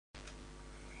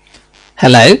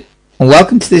Hello and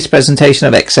welcome to this presentation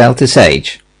of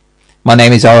Excel2Sage. My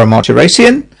name is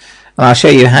and I'll show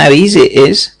you how easy it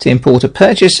is to import a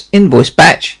purchase invoice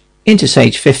batch into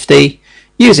Sage 50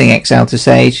 using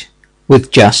Excel2Sage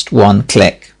with just one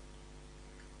click.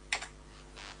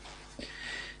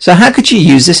 So how could you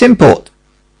use this import?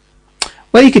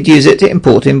 Well, you could use it to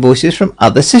import invoices from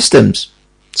other systems.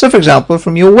 So for example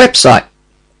from your website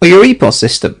or your EPOS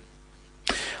system.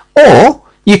 Or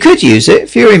you could use it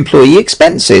for your employee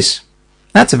expenses.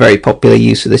 That's a very popular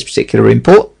use for this particular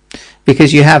import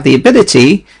because you have the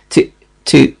ability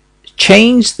to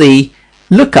change the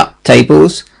lookup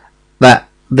tables that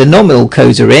the nominal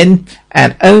codes are in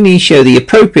and only show the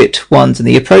appropriate ones and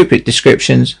the appropriate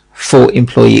descriptions for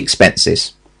employee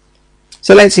expenses.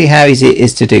 So let's see how easy it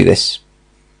is to do this.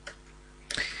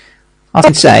 I'll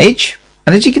in Sage,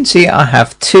 and as you can see I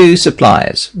have two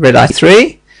suppliers,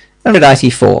 RedIT3 and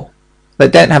RedIT4.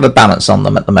 But don't have a balance on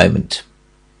them at the moment.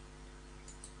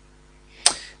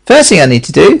 First thing I need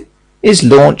to do is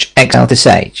launch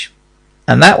Excel2Sage,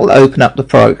 and that will open up the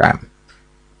program.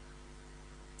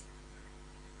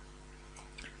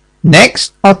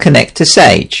 Next, I'll connect to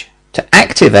Sage to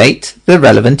activate the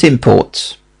relevant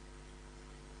imports.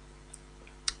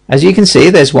 As you can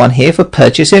see, there's one here for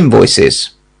purchase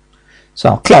invoices. So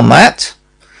I'll click on that,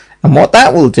 and what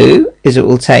that will do is it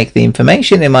will take the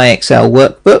information in my Excel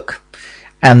workbook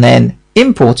and then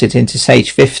import it into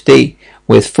Sage 50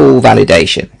 with full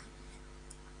validation.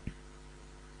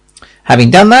 Having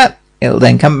done that, it will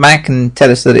then come back and tell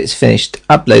us that it's finished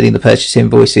uploading the purchase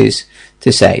invoices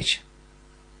to Sage.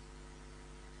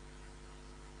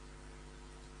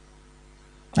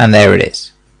 And there it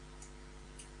is.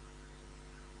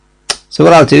 So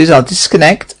what I'll do is I'll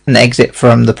disconnect and exit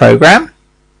from the program,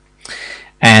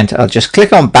 and I'll just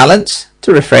click on balance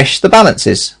to refresh the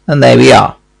balances, and there we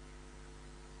are.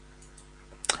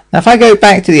 Now if I go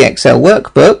back to the Excel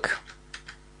workbook,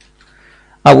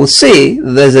 I will see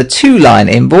that there's a two-line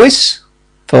invoice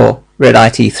for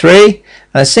RedIT3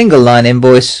 and a single line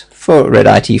invoice for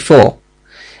RedIT4.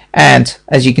 And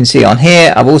as you can see on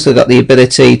here, I've also got the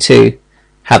ability to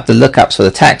have the lookups for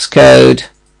the tax code,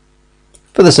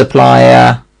 for the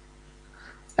supplier,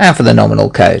 and for the nominal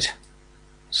code.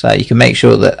 So you can make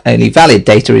sure that only valid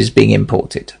data is being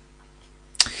imported.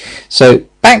 So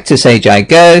back to Sage I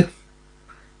go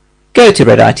to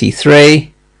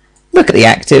RedIT3, look at the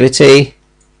activity,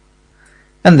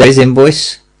 and there's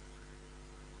invoice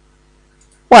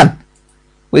 1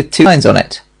 with 2 lines on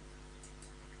it.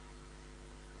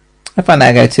 If I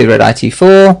now go to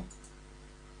RedIT4,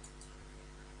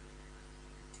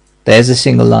 there's a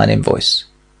single line invoice.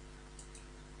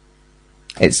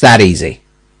 It's that easy.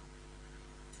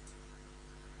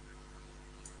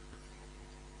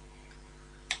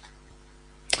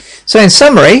 So in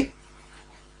summary,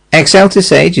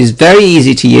 Excel2Sage is very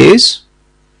easy to use.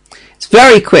 It's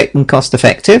very quick and cost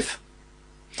effective.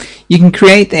 You can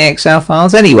create the Excel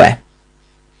files anywhere.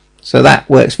 So that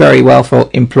works very well for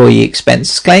employee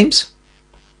expense claims,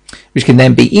 which can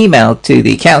then be emailed to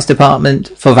the accounts department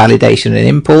for validation and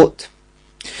import.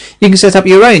 You can set up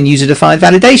your own user-defined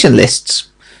validation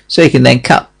lists, so you can then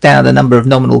cut down the number of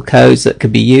nominal codes that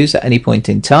can be used at any point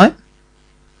in time.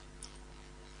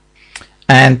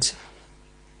 And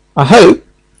I hope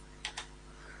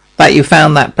that you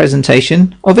found that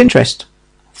presentation of interest.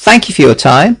 Thank you for your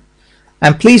time,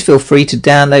 and please feel free to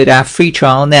download our free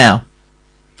trial now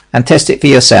and test it for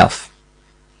yourself.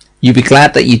 You'll be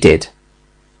glad that you did.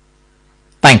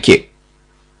 Thank you.